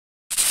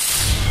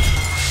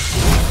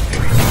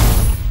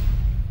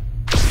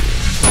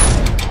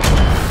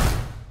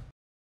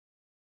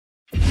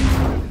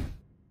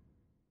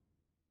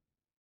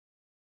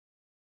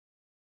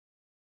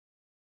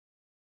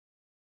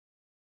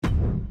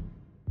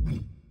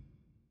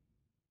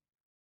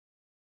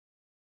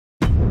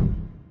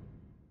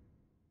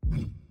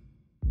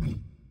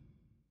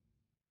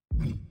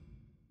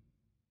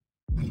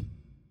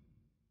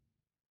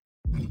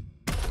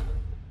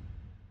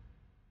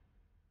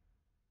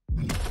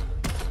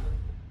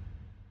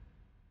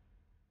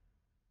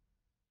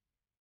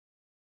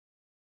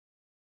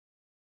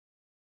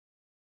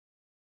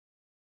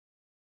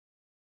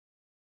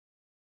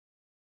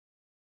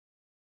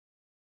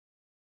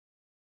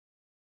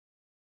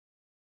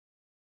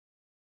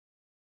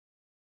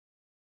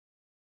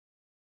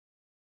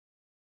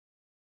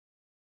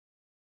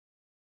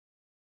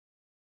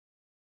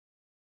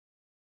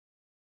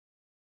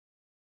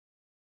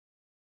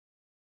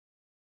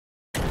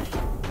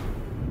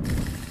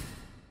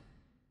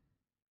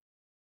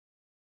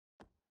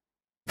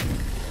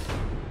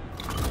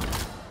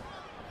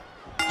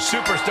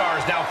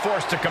superstars now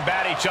forced to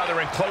combat each other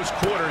in close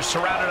quarters,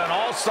 surrounded on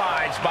all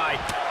sides by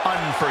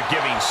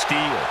unforgiving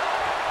steel.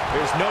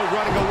 There's no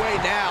running away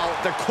now.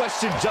 The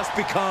question just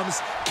becomes,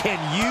 can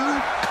you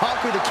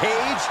conquer the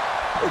cage,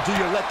 or do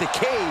you let the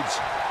cage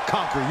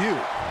conquer you?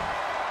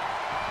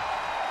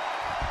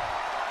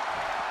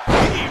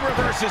 He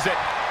reverses it.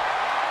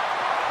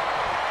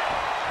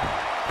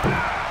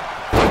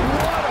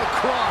 What a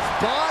cross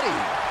body.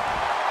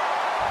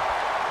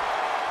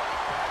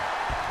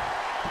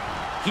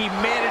 He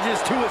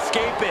manages to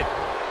escape it.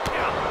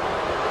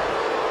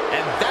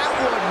 And that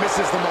one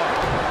misses the mark.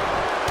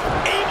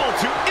 Able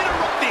to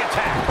interrupt the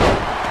attack.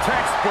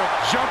 Textbook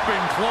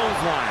jumping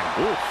clothesline.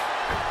 Oof.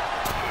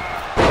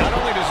 Not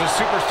only does a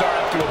superstar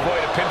have to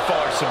avoid a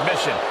pinfall or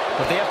submission,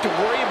 but they have to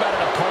worry about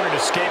an opponent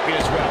escaping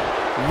as well.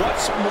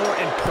 What's more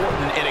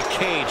important in a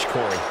cage,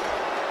 Corey?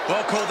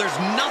 Well, Cole, there's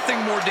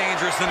nothing more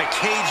dangerous than a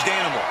caged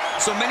animal.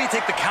 So many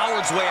take the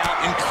coward's way out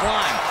and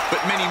climb, but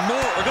many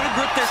more are going to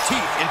grit their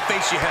teeth and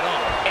face you head on.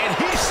 And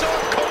he saw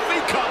Kofi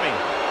coming.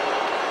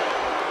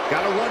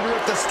 Gotta wonder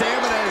if the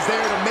stamina is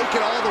there to make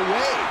it all the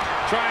way.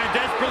 Trying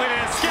desperately to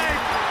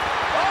escape.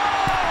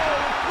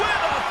 Oh,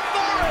 with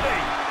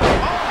authority.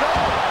 Oh, no.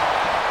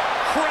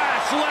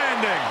 Crash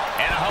landing.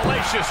 And a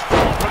hellacious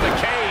fall from the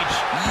cage.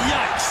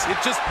 Yikes! It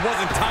just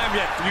wasn't time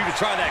yet for you to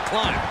try that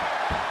climb.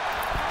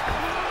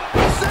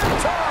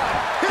 Senton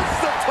hits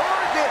the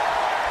target.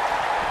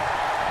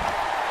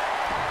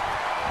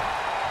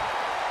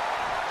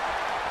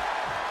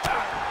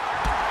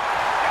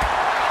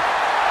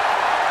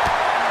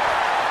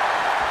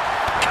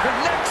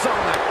 Connects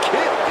on the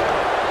kick.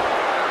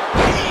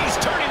 He's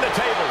turning the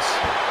tables.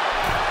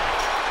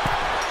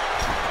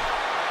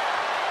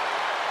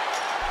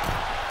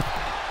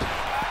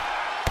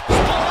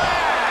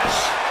 Splash!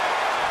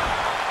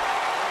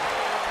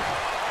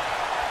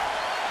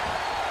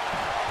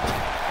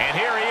 And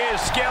here he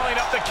is, scaling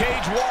up the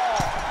cage wall.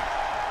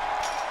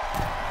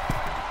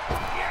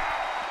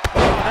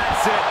 Oh,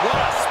 that's it. What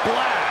a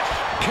splash.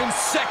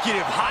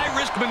 Consecutive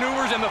high-risk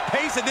maneuvers, and the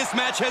pace of this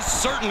match has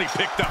certainly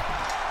picked up.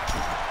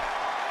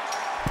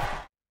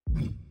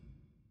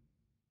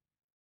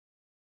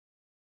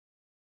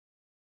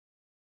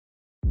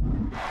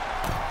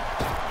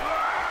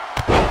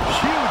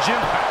 Huge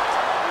impact.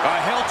 A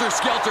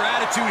helter-skelter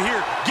attitude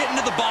here, getting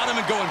to the bottom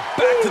and going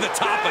back to the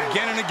top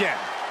again and again.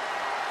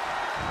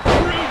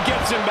 Rude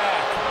gets him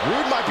back.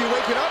 Rude might be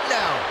waking up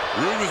now.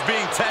 Rude was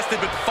being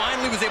tested, but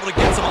finally was able to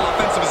get some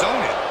offense of his own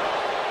in.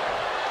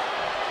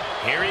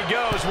 Here he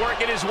goes,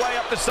 working his way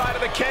up the side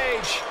of the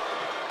cage.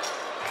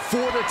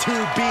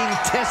 Fortitude being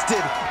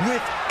tested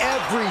with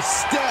every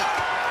step.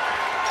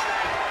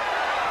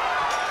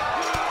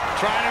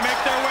 Trying to make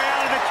their way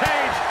out of the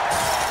cage.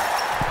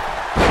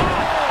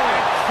 Oh,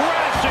 and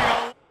crashing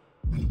a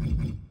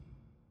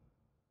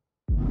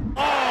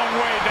long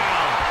way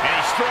down. And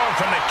he's thrown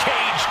from the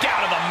cage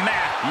down to the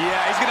mat.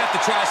 Yeah, he's going to have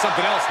to try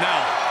something else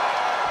now.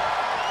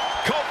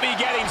 Kofi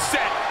getting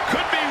set.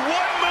 Could be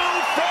one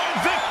move from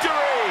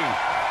victory.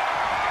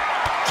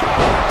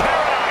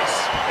 Paradise.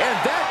 And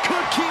that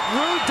could keep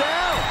Rude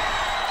down.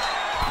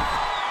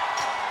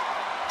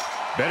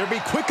 Better be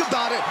quick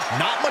about it.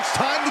 Not much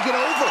time to get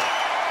over.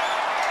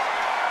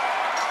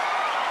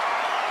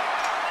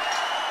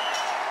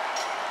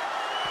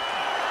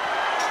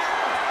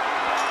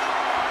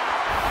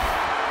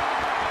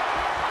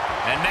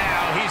 And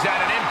now he's at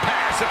an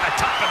impasse at the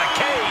top of the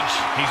cage.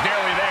 He's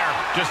nearly there.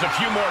 Just a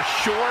few more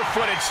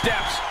sure-footed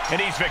steps,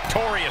 and he's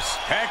victorious.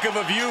 Heck of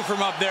a view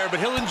from up there, but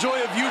he'll enjoy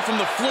a view from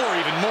the floor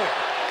even more.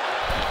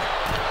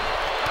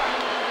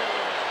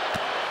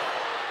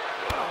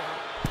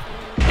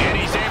 And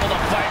he's able to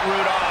fight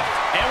Rude off.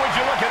 And would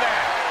you look at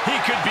that? He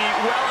could be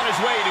well on his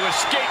way to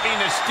escaping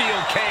the steel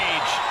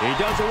cage. He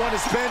doesn't want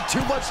to spend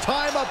too much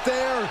time up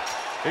there.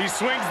 He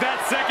swings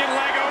that second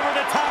leg over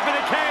the top of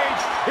the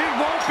cage. It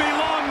won't be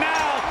long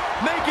now,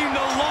 making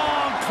the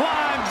long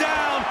climb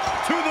down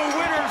to the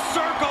winner's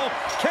circle.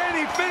 Can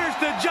he finish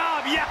the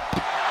job? Yeah.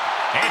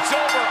 It's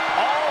over,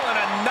 all in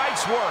a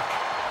night's work.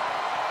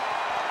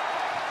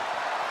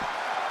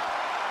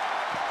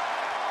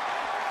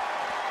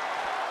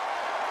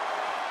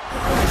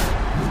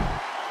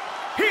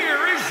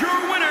 Here is your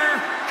winner,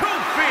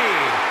 Kofi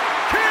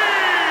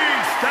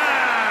Kingston.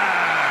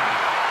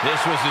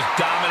 This was as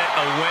dominant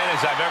a win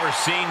as I've ever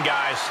seen,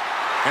 guys.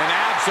 An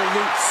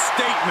absolute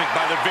statement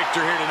by the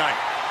victor here tonight.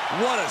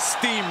 What a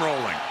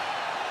steamrolling.